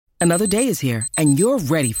Another day is here, and you're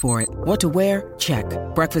ready for it. What to wear? Check.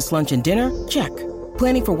 Breakfast, lunch, and dinner? Check.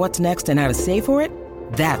 Planning for what's next and how to save for it?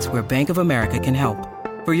 That's where Bank of America can help.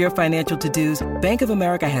 For your financial to-dos, Bank of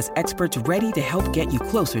America has experts ready to help get you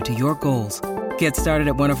closer to your goals. Get started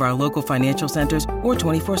at one of our local financial centers or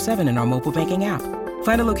 24/7 in our mobile banking app.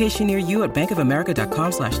 Find a location near you at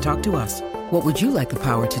bankofamerica.com/talktous. What would you like the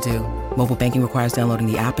power to do? Mobile banking requires downloading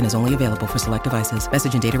the app and is only available for select devices.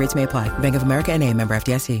 Message and data rates may apply. Bank of America N.A., member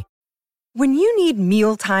FDIC. When you need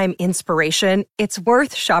mealtime inspiration, it's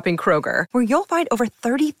worth shopping Kroger, where you'll find over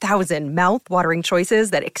 30,000 mouth-watering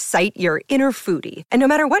choices that excite your inner foodie. And no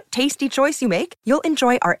matter what tasty choice you make, you'll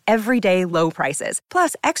enjoy our everyday low prices,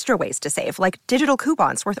 plus extra ways to save, like digital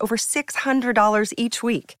coupons worth over $600 each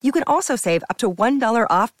week. You can also save up to $1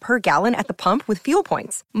 off per gallon at the pump with fuel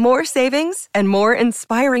points. More savings and more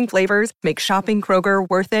inspiring flavors make shopping Kroger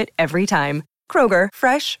worth it every time. Kroger,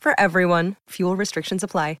 fresh for everyone. Fuel restrictions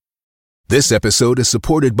apply. This episode is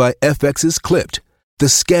supported by FX's Clipped, the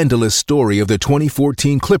scandalous story of the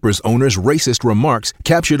 2014 Clippers owner's racist remarks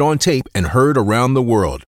captured on tape and heard around the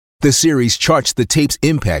world. The series charts the tape's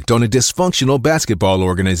impact on a dysfunctional basketball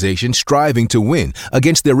organization striving to win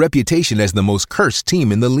against their reputation as the most cursed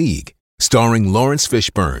team in the league. Starring Lawrence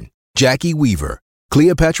Fishburne, Jackie Weaver,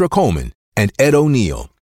 Cleopatra Coleman, and Ed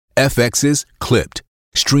O'Neill. FX's Clipped,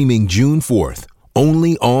 streaming June 4th,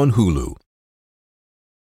 only on Hulu.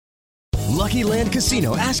 Lucky Land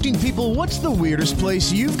Casino, asking people, what's the weirdest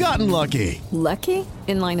place you've gotten lucky? Lucky?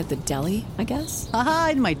 In line at the deli, I guess?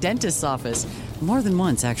 Aha, in my dentist's office. More than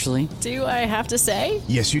once, actually. Do I have to say?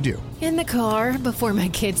 Yes, you do. In the car before my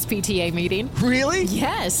kids' PTA meeting. Really?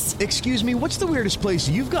 Yes. Excuse me, what's the weirdest place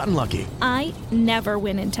you've gotten lucky? I never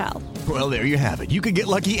win and tell. Well, there you have it. You can get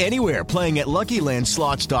lucky anywhere, playing at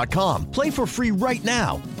LuckyLandSlots.com. Play for free right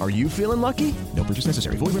now. Are you feeling lucky? No purchase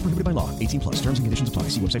necessary. Void where prohibited by law. 18+. Terms and conditions apply.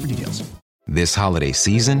 See website for details. This holiday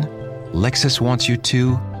season, Lexus wants you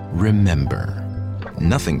to remember.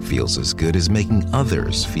 Nothing feels as good as making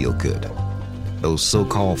others feel good. Those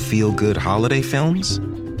so-called feel-good holiday films?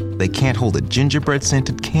 They can't hold a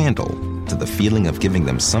gingerbread-scented candle to the feeling of giving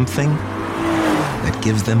them something that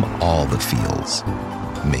gives them all the feels.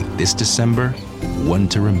 Make this December one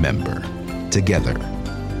to remember. Together.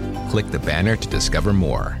 Click the banner to discover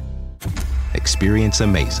more. Experience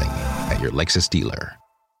amazing at your Lexus dealer.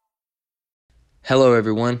 Hello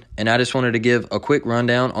everyone, and I just wanted to give a quick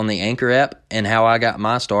rundown on the Anchor app and how I got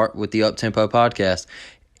my start with the Uptempo podcast.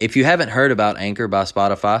 If you haven't heard about Anchor by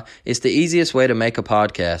Spotify, it's the easiest way to make a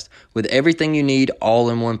podcast with everything you need all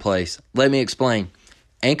in one place. Let me explain.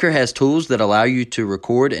 Anchor has tools that allow you to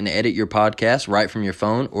record and edit your podcast right from your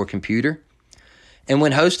phone or computer. And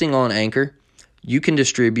when hosting on Anchor, you can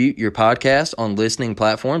distribute your podcast on listening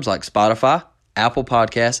platforms like Spotify, Apple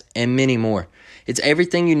Podcasts, and many more. It's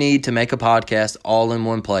everything you need to make a podcast all in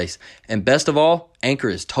one place. And best of all, Anchor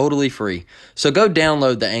is totally free. So go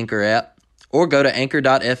download the Anchor app or go to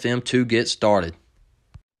anchor.fm to get started.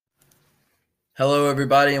 Hello,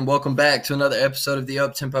 everybody, and welcome back to another episode of the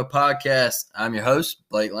Uptempo Podcast. I'm your host,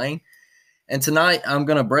 Blake Lane. And tonight I'm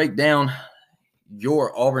going to break down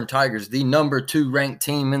your Auburn Tigers, the number 2 ranked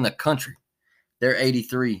team in the country. Their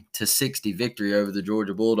 83-60 victory over the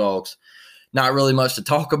Georgia Bulldogs. Not really much to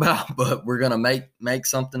talk about, but we're going to make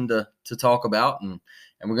something to talk about, and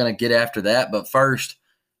we're going to get after that. But first,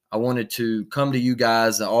 I wanted to come to you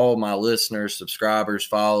guys, all my listeners, subscribers,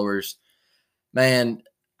 followers. Man,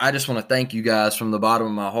 I just want to thank you guys from the bottom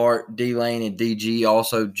of my heart. D-Lane and DG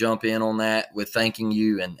also jump in on that with thanking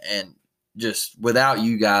you, and just without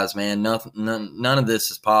you guys, man, none of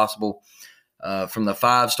this is possible. From the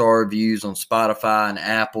 5-star reviews on Spotify and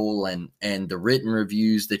Apple and the written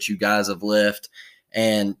reviews that you guys have left,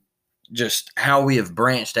 and just how we have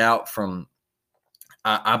branched out from,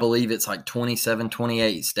 I believe it's like 27,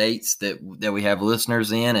 28 states that we have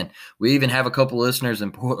listeners in, and we even have a couple listeners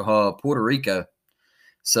in Puerto Rico.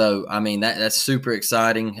 So, I mean, that's super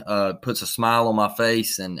exciting, puts a smile on my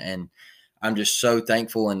face, and I'm just so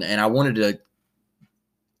thankful. And I wanted to,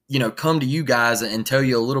 come to you guys and tell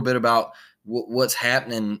you a little bit about what's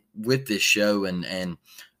happening with this show. And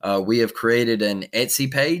we have created an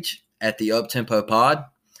Etsy page at the Uptempo Pod.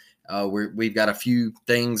 We've got a few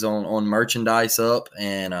things on merchandise up,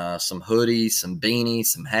 and some hoodies, some beanies,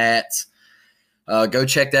 some hats. Go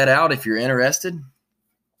check that out if you're interested.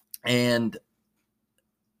 And,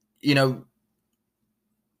 I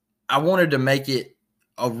wanted to make it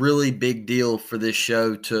a really big deal for this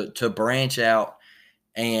show to branch out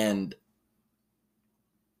and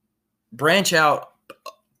branch out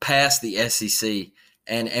past the SEC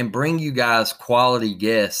and bring you guys quality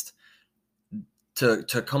guests to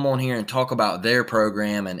come on here and talk about their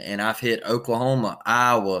program. And I've hit Oklahoma,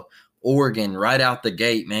 Iowa, Oregon right out the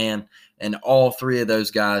gate, man. And all three of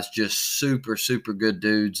those guys just super, super good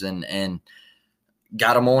dudes, and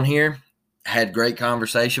got them on here, had great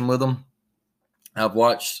conversation with them. I've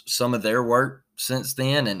watched some of their work since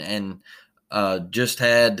then, and just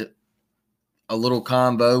had a little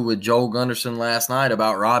convo with Joel Gunderson last night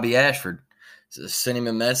about Robbie Ashford. So sent him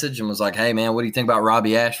a message and was like, hey, man, what do you think about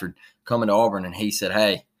Robbie Ashford coming to Auburn? And he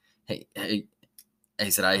said, he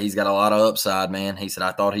said, he's got a lot of upside, man. He said,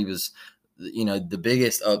 I thought he was, the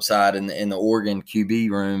biggest upside in the Oregon QB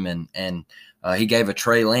room, and he gave a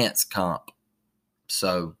Trey Lance comp.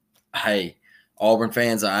 So, hey, Auburn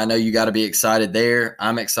fans, I know you got to be excited there.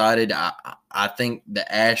 I'm excited. I think the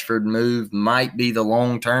Ashford move might be the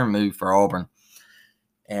long-term move for Auburn,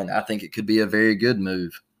 and I think it could be a very good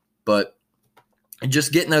move. But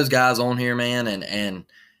just getting those guys on here, man, and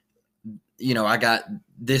I got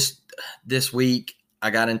this week, I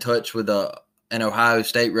got in touch with an Ohio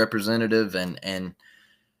State representative, and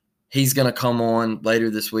he's going to come on later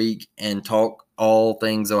this week and talk all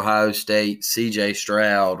things Ohio State, CJ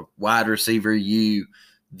Stroud, wide receiver U,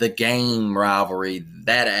 the game rivalry,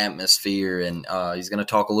 that atmosphere. And he's going to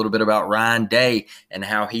talk a little bit about Ryan Day and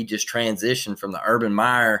how he just transitioned from the Urban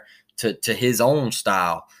Meyer to his own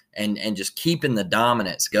style and just keeping the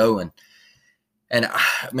dominance going. And,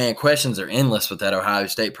 man, questions are endless with that Ohio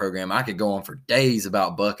State program. I could go on for days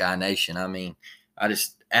about Buckeye Nation. I mean, I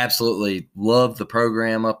just absolutely love the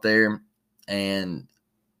program up there, and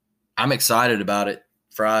I'm excited about it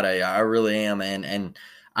Friday. I really am, and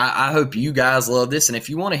I hope you guys love this. And if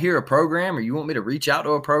you want to hear a program or you want me to reach out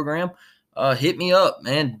to a program, hit me up,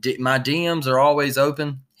 man. My DMs are always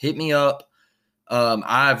open. Hit me up.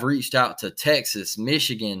 I've reached out to Texas,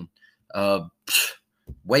 Michigan,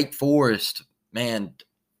 Wake Forest. Man,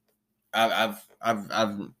 I've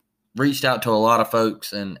reached out to a lot of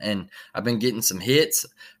folks, and I've been getting some hits.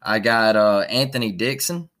 I got Anthony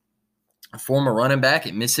Dixon, a former running back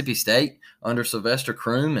at Mississippi State under Sylvester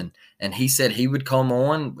Croom, and he said he would come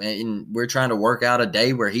on, and we're trying to work out a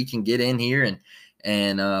day where he can get in here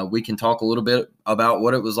and we can talk a little bit about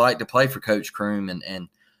what it was like to play for Coach Croom and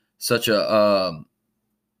such a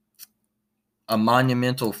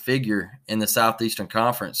monumental figure in the Southeastern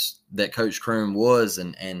Conference that Coach Croom was,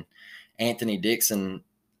 and Anthony Dixon,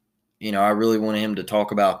 I really wanted him to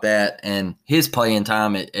talk about that and his playing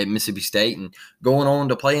time at Mississippi State and going on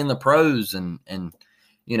to play in the pros and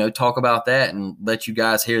talk about that and let you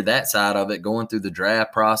guys hear that side of it, going through the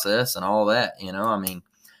draft process and all that. I mean,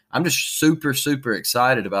 I'm just super, super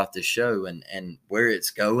excited about this show and where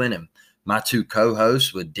it's going. And my two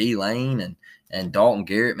co-hosts with D Lane and Dalton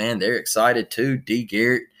Garrett, man, they're excited too. D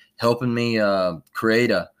Garrett helping me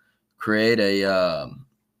create a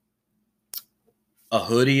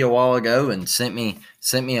hoodie a while ago and sent me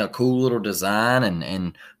a cool little design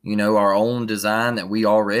and our own design that we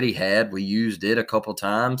already had. We used it a couple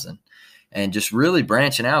times and just really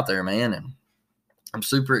branching out there, man. And I'm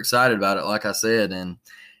super excited about it, like I said.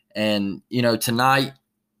 And tonight,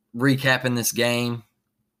 recapping this game,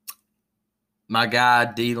 my guy,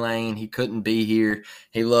 D-Lane, he couldn't be here.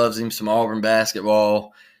 He loves him some Auburn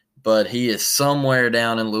basketball, but he is somewhere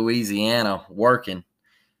down in Louisiana working,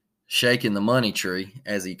 shaking the money tree,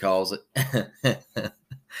 as he calls it.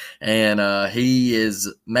 And he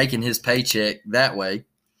is making his paycheck that way.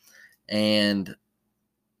 And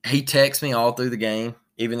he texted me all through the game,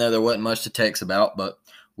 even though there wasn't much to text about. But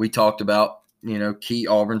we talked about, key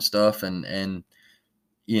Auburn stuff and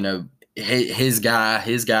his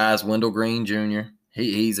guy's Wendell Green Jr.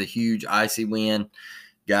 He's a huge Icy Win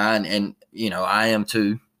guy, and I am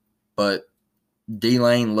too. But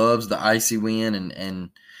D-Lane loves the Icy Win, and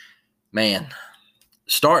man,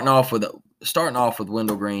 starting off with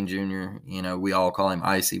Wendell Green Jr. We all call him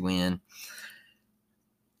Icy Win.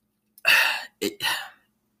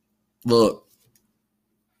 Look,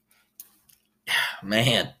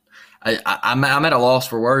 man, I'm at a loss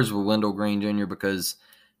for words with Wendell Green Jr. because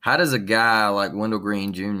how does a guy like Wendell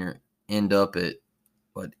Green Jr. end up at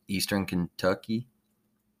Eastern Kentucky?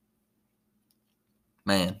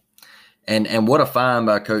 Man, and what a find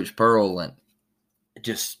by Coach Pearl, and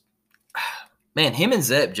just. Man, him and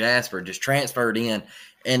Zep Jasper just transferred in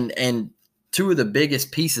and two of the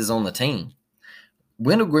biggest pieces on the team.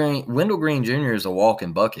 Wendell Green Jr. is a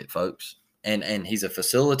walking bucket, folks. And he's a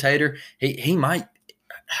facilitator. He might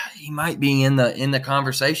be in the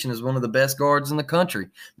conversation as one of the best guards in the country.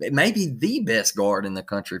 Maybe the best guard in the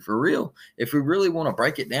country, for real. If we really want to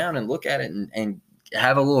break it down and look at it and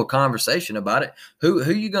have a little conversation about it, who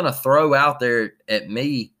you gonna throw out there at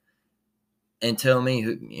me and tell me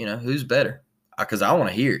who's better? because I want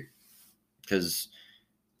to hear it. Because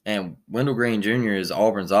Wendell Green Jr. is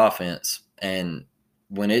Auburn's offense, and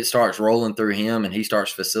when it starts rolling through him and he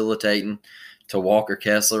starts facilitating to Walker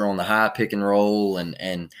Kessler on the high pick and roll and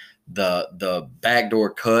the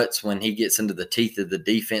backdoor cuts when he gets into the teeth of the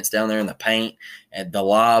defense down there in the paint, and the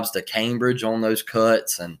lobs to Cambridge on those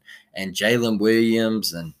cuts, and Jalen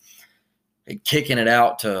Williams and kicking it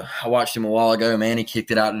out to – I watched him a while ago, man. He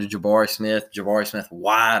kicked it out to Jabari Smith. Jabari Smith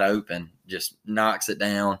wide open, just knocks it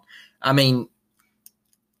down. I mean –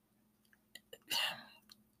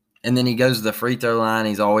 and then he goes to the free throw line.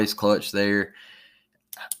 He's always clutch there.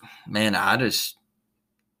 Man, I don't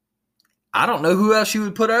know who else you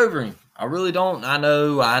would put over him. I really don't. I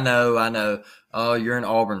know. Oh, you're an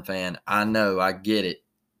Auburn fan. I know. I get it.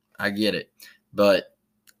 But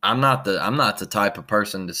I'm not the type of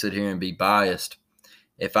person to sit here and be biased.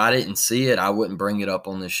 If I didn't see it, I wouldn't bring it up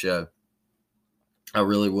on this show. I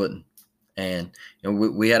really wouldn't. And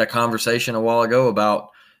we had a conversation a while ago about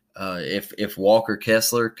if Walker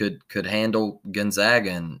Kessler could handle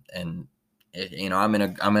Gonzaga, and I'm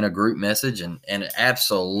in a group message, and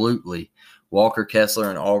absolutely Walker Kessler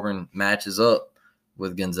and Auburn matches up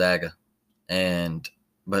with Gonzaga,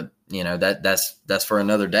 but that's for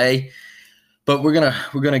another day. But we're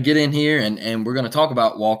gonna get in here and we're gonna talk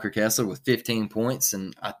about Walker Kessler with 15 points,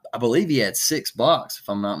 and I believe he had 6 blocks if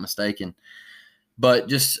I'm not mistaken. But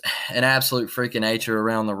just an absolute freak of nature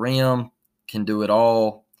around the rim, can do it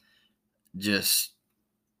all. Just,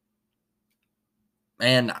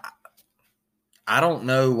 man, I don't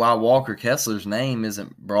know why Walker Kessler's name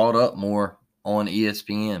isn't brought up more on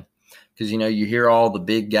ESPN, because, you hear all the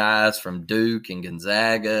big guys from Duke and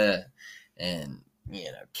Gonzaga and,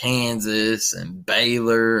 Kansas and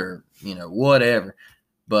Baylor, or, whatever.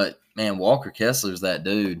 But, man, Walker Kessler's that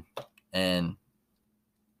dude. And,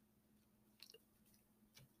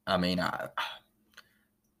 I mean,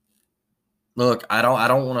 look, I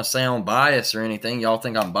don't want to sound biased or anything. Y'all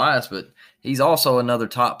think I'm biased, but he's also another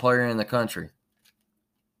top player in the country.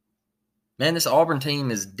 Man, this Auburn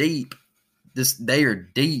team is deep. They are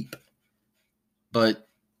deep. But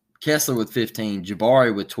Kessler with 15,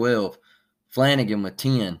 Jabari with 12, Flanagan with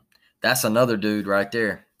 10. That's another dude right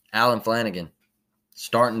there. Alan Flanagan.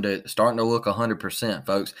 Starting to look 100%,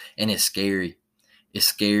 folks. And it's scary. It's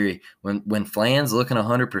scary. When Flan's looking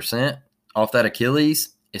 100% off that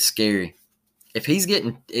Achilles, it's scary. If he's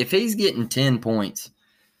getting 10 points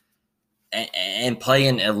and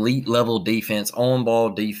playing elite level defense, on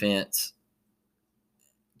ball defense,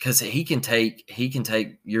 because he can take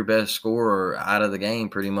your best scorer out of the game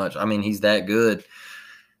pretty much. I mean, he's that good.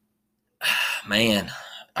 Man,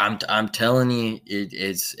 I'm telling you,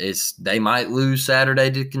 it's they might lose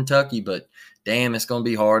Saturday to Kentucky, but damn, it's going to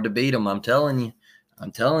be hard to beat them. I'm telling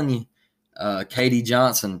you. Katie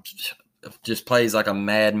Johnson just plays like a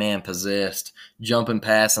madman possessed, jumping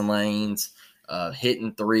passing lanes,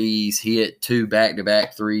 hitting threes. He hit 2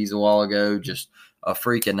 back-to-back threes a while ago. Just a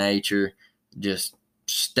freak of nature. Just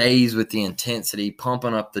stays with the intensity,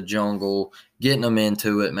 pumping up the jungle, getting them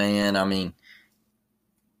into it, man. I mean,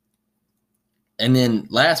 and then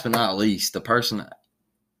last but not least, the person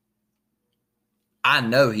I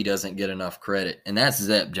know he doesn't get enough credit, and that's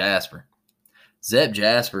Zep Jasper. Zep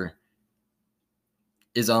Jasper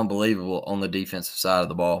is unbelievable on the defensive side of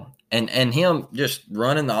the ball. And him just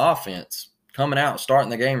running the offense, coming out, starting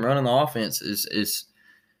the game, running the offense is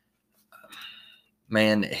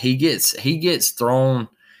man, he gets thrown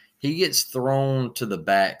to the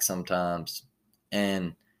back sometimes,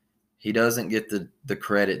 and he doesn't get the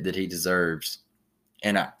credit that he deserves.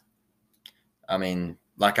 And I mean,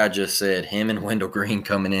 like I just said, him and Wendell Green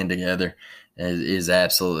coming in together is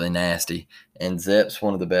absolutely nasty. And Zep's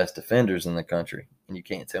one of the best defenders in the country, and you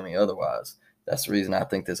can't tell me otherwise. That's the reason I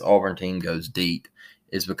think this Auburn team goes deep,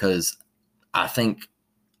 is because I think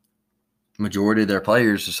majority of their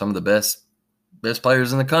players are some of the best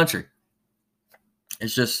players in the country.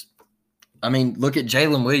 It's just, I mean, look at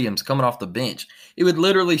Jalen Williams coming off the bench. He would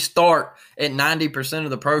literally start at 90%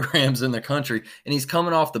 of the programs in the country, and he's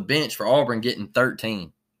coming off the bench for Auburn getting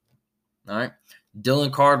 13. All right?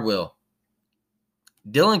 Dylan Cardwell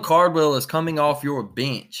is coming off your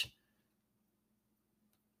bench.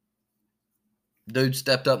 Dude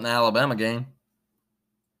stepped up in the Alabama game.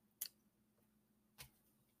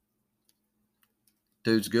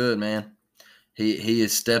 Dude's good, man. He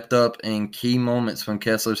has stepped up in key moments when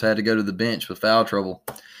Kessler's had to go to the bench with foul trouble.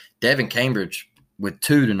 Devin Cambridge with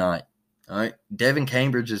 2 tonight. All right? Devin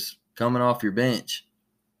Cambridge is coming off your bench.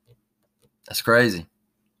 That's crazy.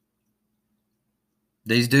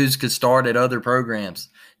 These dudes could start at other programs.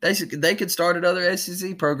 They could start at other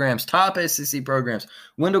SEC programs, top SEC programs.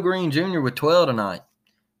 Wendell Green Jr. with 12 tonight.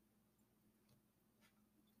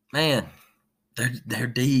 Man, they're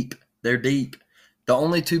deep. They're deep. The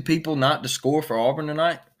only two people not to score for Auburn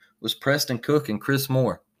tonight was Preston Cook and Chris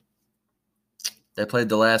Moore. They played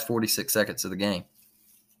the last 46 seconds of the game.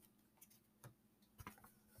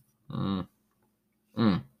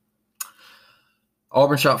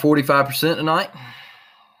 Auburn shot 45% tonight.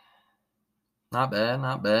 Not bad,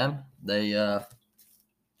 not bad. They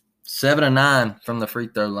 7 of 9 from the free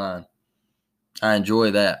throw line. I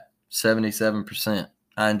enjoy that. 77%.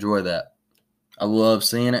 I enjoy that. I love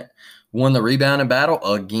seeing it. Won the rebounding battle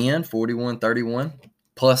again, 41-31,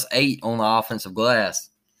 plus 8 on the offensive glass.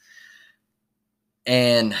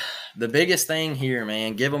 And the biggest thing here,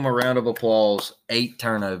 man, give them a round of applause. 8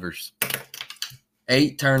 turnovers.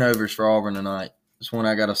 8 turnovers for Auburn tonight. This one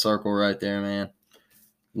I got a circle right there, man.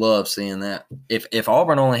 Love seeing that. If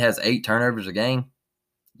Auburn only has 8 turnovers a game,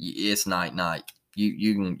 it's night.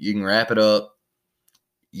 You can wrap it up.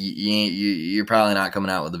 You're probably not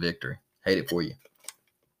coming out with a victory. Hate it for you.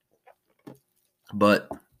 But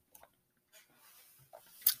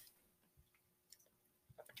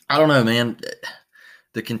I don't know, man.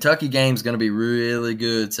 The Kentucky game is going to be really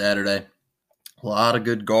good Saturday. A lot of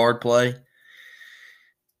good guard play.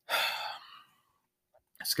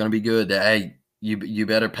 It's going to be good. Hey, you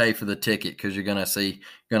better pay for the ticket because you're going to see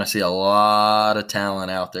a lot of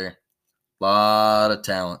talent out there. A lot of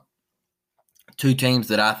talent. 2 teams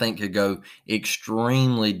that I think could go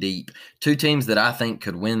extremely deep. 2 teams that I think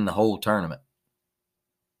could win the whole tournament.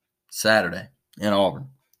 Saturday in Auburn.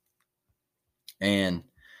 And,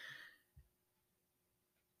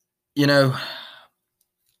 you know,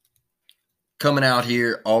 coming out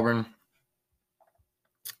here, Auburn,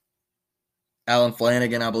 Alan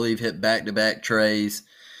Flanagan, I believe, hit back-to-back trays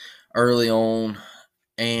early on.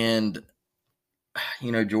 And,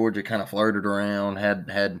 you know, Georgia kind of flirted around,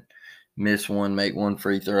 had missed one, make one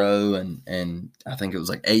free throw, and I think it was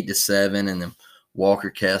like 8-7, and then Walker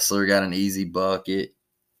Kessler got an easy bucket.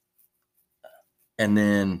 And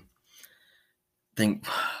then I think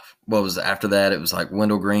what was after that? It was like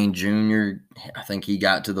Wendell Green Jr. I think he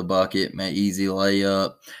got to the bucket, made easy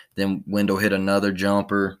layup. Then Wendell hit another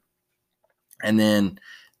jumper. And then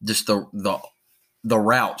just the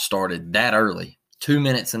route started that early. 2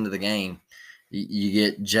 minutes into the game, you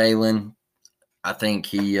get Jalen. I think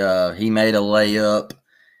he made a layup,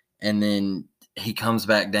 and then he comes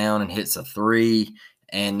back down and hits a 3.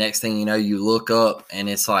 And next thing you know, you look up and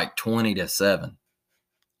it's like 20-7.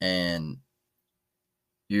 And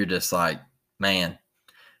you're just like, man,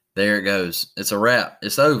 there it goes. It's a wrap.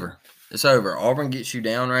 It's over. It's over. Auburn gets you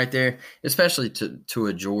down right there, especially to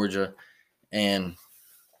a Georgia and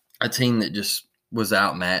a team that just was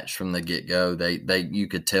outmatched from the get-go. They you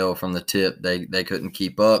could tell from the tip they couldn't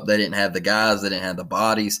keep up. They didn't have the guys. They didn't have the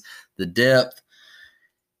bodies, the depth.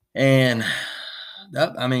 And,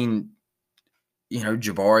 that, I mean, you know,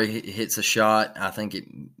 Jabari hits a shot. I think it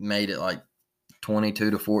made it like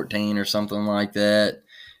 22-14 or something like that.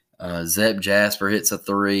 Zep Jasper hits a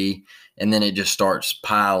 3, and then it just starts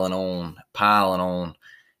piling on.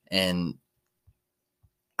 And,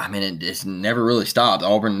 I mean, it's never really stopped.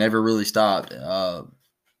 Auburn never really stopped. I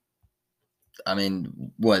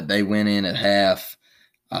mean, they went in at half.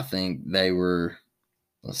 I think they were,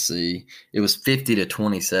 let's see, it was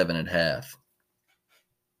 50-27 at half.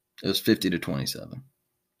 It was 50-27.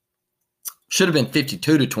 Should have been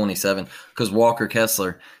 52-27 because Walker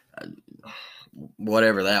Kessler,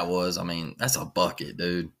 whatever that was, I mean, that's a bucket,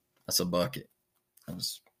 dude. That's a bucket. I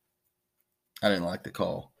didn't like the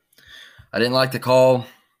call.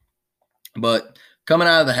 But coming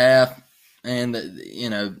out of the half, and, you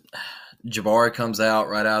know, Jabari comes out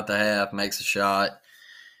right out the half, makes a shot.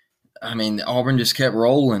 I mean, Auburn just kept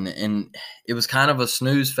rolling, and it was kind of a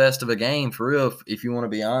snooze fest of a game, for real, if you want to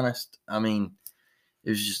be honest. I mean,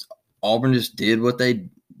 it was just Auburn just did what they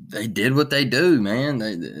did what they do, man.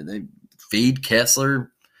 They feed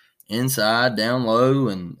Kessler inside, down low,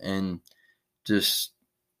 and just,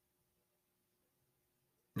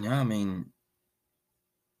 yeah, I mean,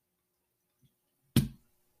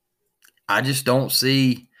 I just don't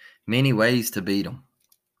see many ways to beat them.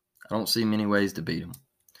 I don't see many ways to beat them.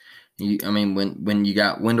 I mean, when you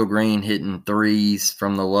got Wendell Green hitting 3s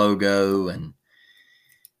from the logo, and,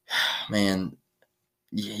 man,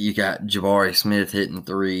 you got Jabari Smith hitting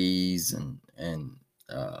 3s, and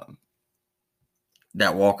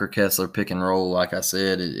that Walker Kessler pick and roll, like I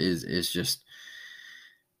said, is just,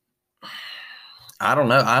 I don't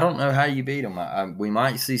know. I don't know how you beat them. We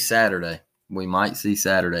might see Saturday.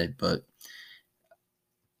 But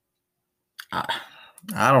I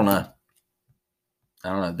don't know. I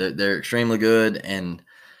don't know. They're extremely good, and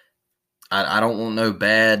I don't want no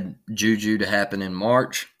bad juju to happen in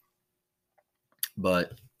March.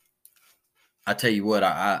 But I tell you what,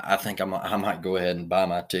 I think I might go ahead and buy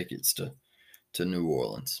my tickets to New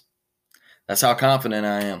Orleans. That's how confident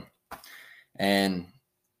I am. And,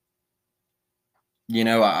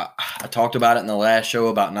 I talked about it in the last show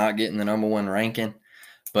about not getting the number one ranking.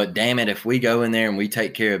 But damn it, if we go in there and we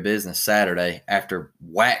take care of business Saturday after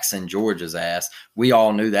waxing Georgia's ass, we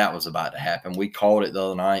all knew that was about to happen. We called it the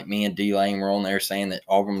other night. Me and D-Lane were on there saying that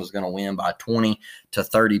Auburn was going to win by 20 to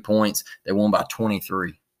 30 points. They won by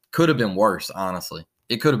 23. Could have been worse, honestly.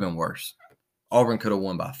 It could have been worse. Auburn could have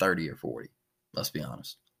won by 30 or 40. Let's be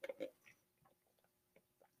honest.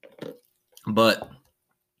 But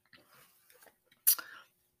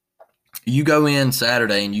you go in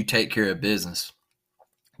Saturday and you take care of business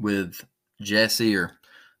with Jesse or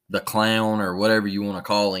the clown or whatever you want to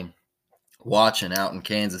call him watching out in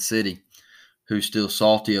Kansas City, who's still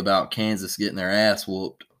salty about Kansas getting their ass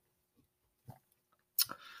whooped.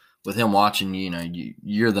 With him watching,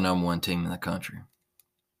 you're the number one team in the country.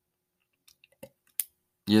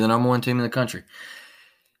 You're the number one team in the country.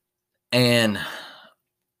 And,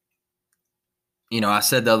 I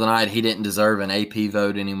said the other night he didn't deserve an AP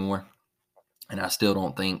vote anymore. And I still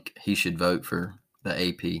don't think he should vote for the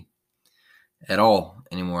AP at all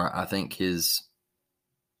anymore. I think his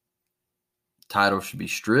title should be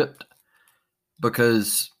stripped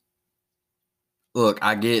because, look,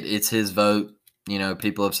 I get it's his vote.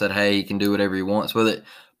 People have said, hey, he can do whatever he wants with it.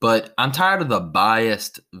 But I'm tired of the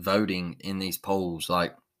biased voting in these polls.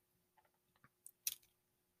 Like,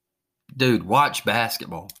 dude, watch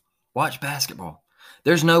basketball. Watch basketball.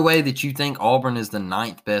 There's no way that you think Auburn is the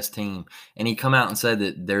 9th best team, and he come out and said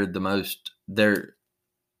that they're the most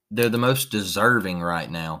deserving right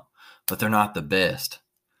now, but they're not the best.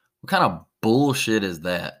 What kind of bullshit is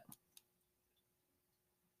that?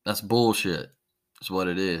 That's bullshit. That's what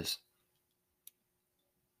it is.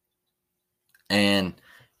 And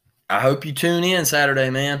I hope you tune in Saturday,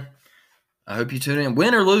 man. I hope you tune in.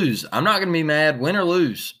 Win or lose. I'm not going to be mad. Win or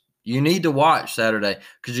lose. You need to watch Saturday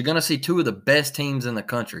because you're going to see two of the best teams in the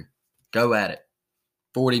country go at it.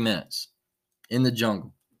 40 minutes in the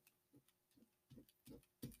jungle.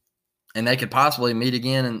 And they could possibly meet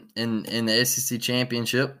again in the SEC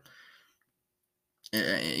championship,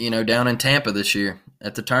 down in Tampa this year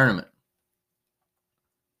at the tournament.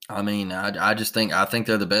 I mean, I think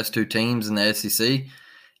they're the best two teams in the SEC.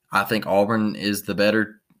 I think Auburn is the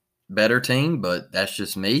better team, but that's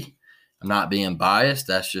just me. I'm not being biased.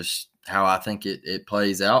 That's just how I think it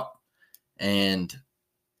plays out. And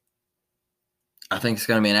I think it's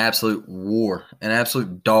going to be an absolute war, an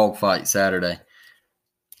absolute dogfight Saturday.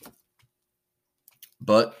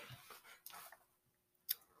 But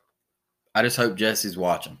I just hope Jesse's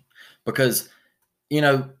watching because,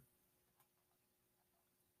 the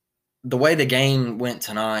way the game went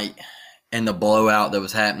tonight and the blowout that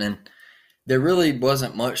was happening, there really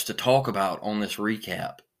wasn't much to talk about on this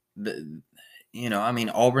recap.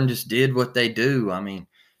 Auburn just did what they do. I mean,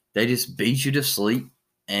 they just beat you to sleep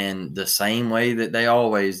and the same way that they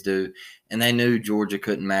always do. And they knew Georgia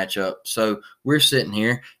couldn't match up. So we're sitting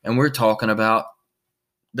here and we're talking about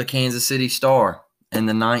the Kansas City Star and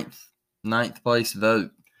the ninth place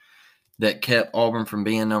vote that kept Auburn from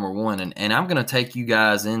being number one. And I'm going to take you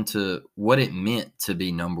guys into what it meant to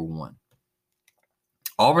be number one.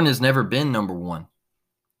 Auburn has never been number one.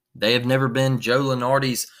 They have never been Joe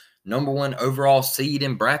Lunardi's number one overall seed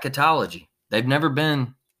in bracketology. They've never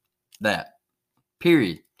been that,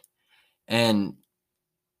 period. And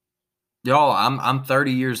y'all, I'm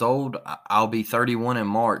 30 years old. I'll be 31 in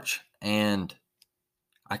March. And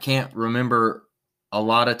I can't remember a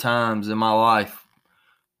lot of times in my life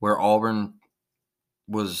where Auburn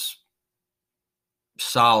was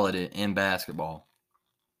solid in basketball.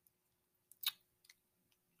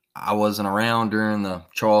 I wasn't around during the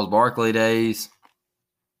Charles Barkley days.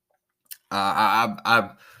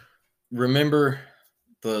 I remember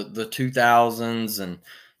the 2000s and,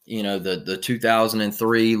 the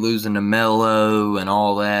 2003 losing to Melo and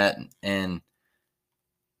all that.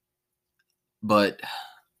 But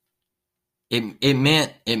it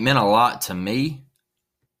meant a lot to me.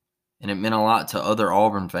 And it meant a lot to other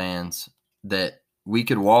Auburn fans that we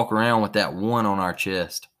could walk around with that one on our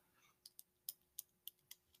chest.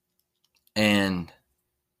 And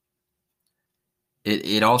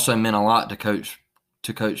it also meant a lot to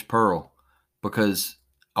Coach Pearl because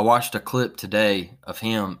I watched a clip today of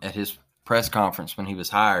him at his press conference when he was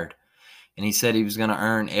hired, and he said he was going to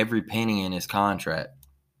earn every penny in his contract.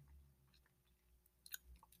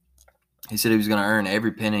 He said he was going to earn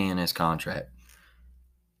every penny in his contract.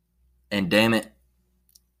 And damn it,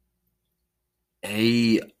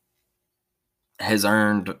 he has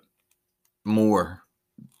earned more.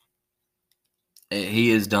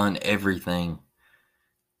 He has done everything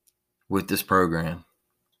with this program.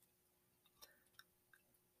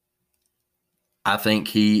 I think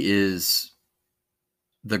he is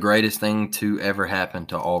the greatest thing to ever happen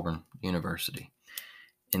to Auburn University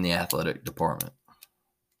in the athletic department.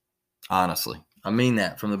 Honestly. I mean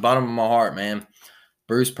that from the bottom of my heart, man.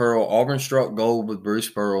 Bruce Pearl, Auburn struck gold with Bruce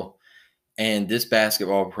Pearl and this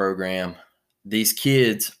basketball program. These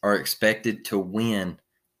kids are expected to win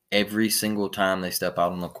every single time they step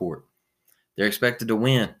out on the court. They're expected to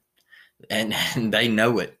win, and they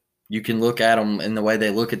know it. You can look at them in the way they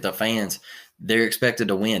look at the fans. They're expected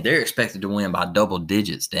to win. They're expected to win by double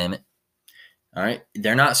digits, damn it. All right?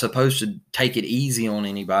 They're not supposed to take it easy on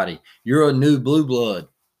anybody. You're a new blue blood.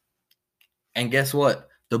 And guess what?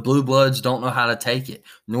 The blue bloods don't know how to take it.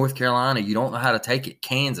 North Carolina, you don't know how to take it.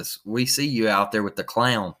 Kansas, we see you out there with the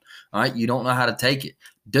clown. All right? You don't know how to take it.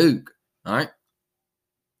 Duke, all right?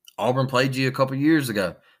 Auburn played you a couple years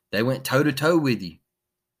ago. They went toe-to-toe with you.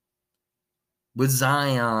 With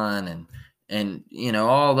Zion and you know,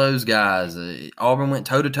 all those guys. Auburn went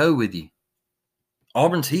toe-to-toe with you.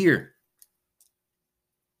 Auburn's here.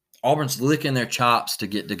 Auburn's licking their chops to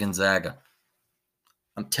get to Gonzaga.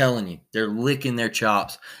 I'm telling you, they're licking their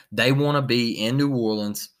chops. They want to be in New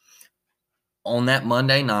Orleans on that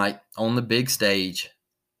Monday night on the big stage,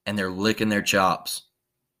 and they're licking their chops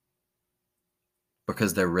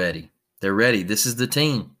because they're ready. They're ready. This is the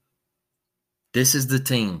team. This is the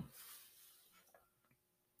team.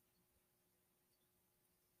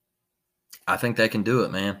 I think they can do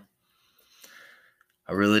it, man.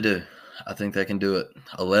 I really do. I think they can do it.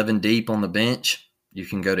 11 deep on the bench. You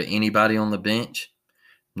can go to anybody on the bench.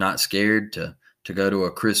 Not scared to go to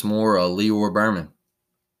a Chris Moore or a Leor Berman.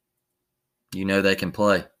 You know they can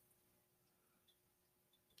play.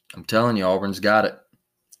 I'm telling you, Auburn's got it.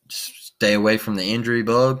 Just stay away from the injury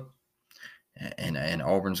bug, and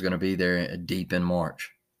Auburn's going to be there deep in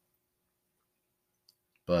March.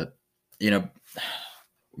 But, you know,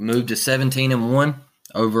 moved to 17-1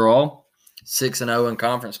 overall, 6-0 in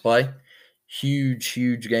conference play.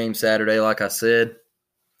 Huge game Saturday, like I said.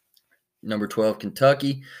 Number 12,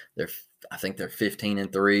 Kentucky. I think they're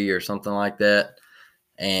 15-3 or something like that,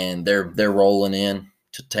 and they're rolling in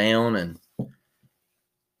to town. And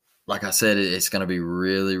like I said, it's going to be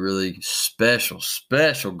really, really special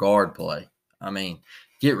guard play. I mean,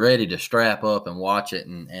 get ready to strap up and watch it,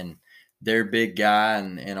 and their big guy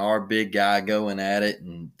and our big guy going at it.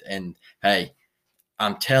 And hey,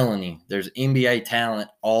 I'm telling you, there's NBA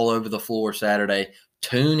talent all over the floor Saturday.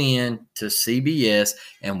 Tune in to CBS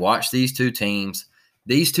and watch these two teams.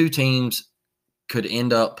 These two teams could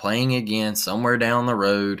end up playing again somewhere down the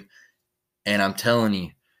road, and I'm telling you,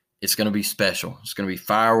 it's going to be special. It's going to be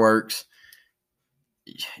fireworks.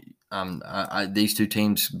 These two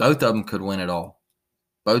teams, both of them could win it all.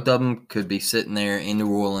 Both of them could be sitting there in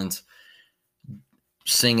New Orleans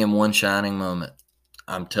singing One Shining Moment.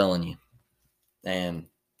 I'm telling you. And,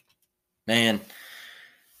 man,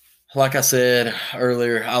 like I said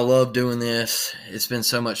earlier, I love doing this. It's been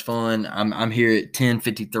so much fun. I'm here at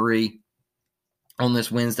 10:53 on this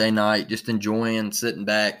Wednesday night, just enjoying, sitting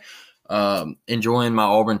back, enjoying my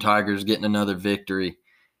Auburn Tigers getting another victory,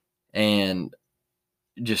 and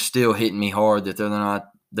just still hitting me hard that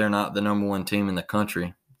they're not the number one team in the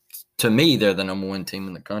country. To me, they're the number one team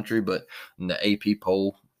in the country, but the AP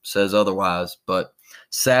poll says otherwise. But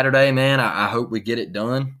Saturday, man, I hope we get it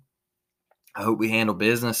done. I hope we handle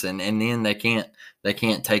business, and then they can't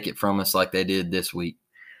take it from us like they did this week.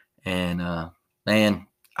 And man,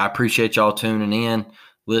 I appreciate y'all tuning in,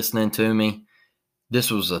 listening to me.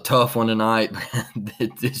 This was a tough one tonight.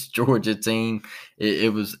 This Georgia team,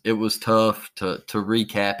 it was tough to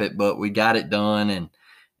recap it, but we got it done.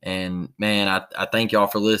 And man, I thank y'all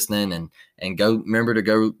for listening, and remember to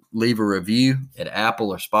go leave a review at Apple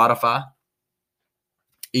or Spotify.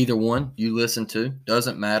 Either one you listen to,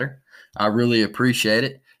 doesn't matter. I really appreciate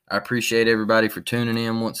it. I appreciate everybody for tuning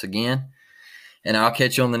in once again. And I'll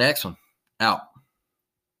catch you on the next one. Out.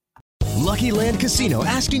 Lucky Land Casino,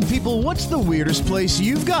 asking people, what's the weirdest place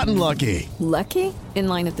you've gotten lucky? Lucky? In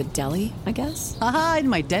line at the deli, I guess? Aha, in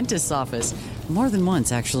my dentist's office. More than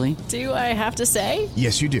once, actually. Do I have to say?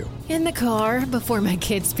 Yes, you do. In the car before my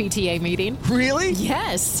kids' PTA meeting. Really?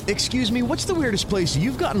 Yes. Excuse me, what's the weirdest place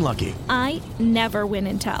you've gotten lucky? I never win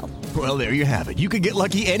and tell. Well, there you have it. You can get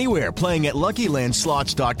lucky anywhere, playing at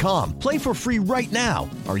LuckyLandSlots.com. Play for free right now.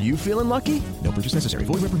 Are you feeling lucky? No purchase necessary.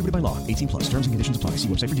 Void where prohibited by law. 18+. Terms and conditions apply. See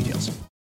website for details.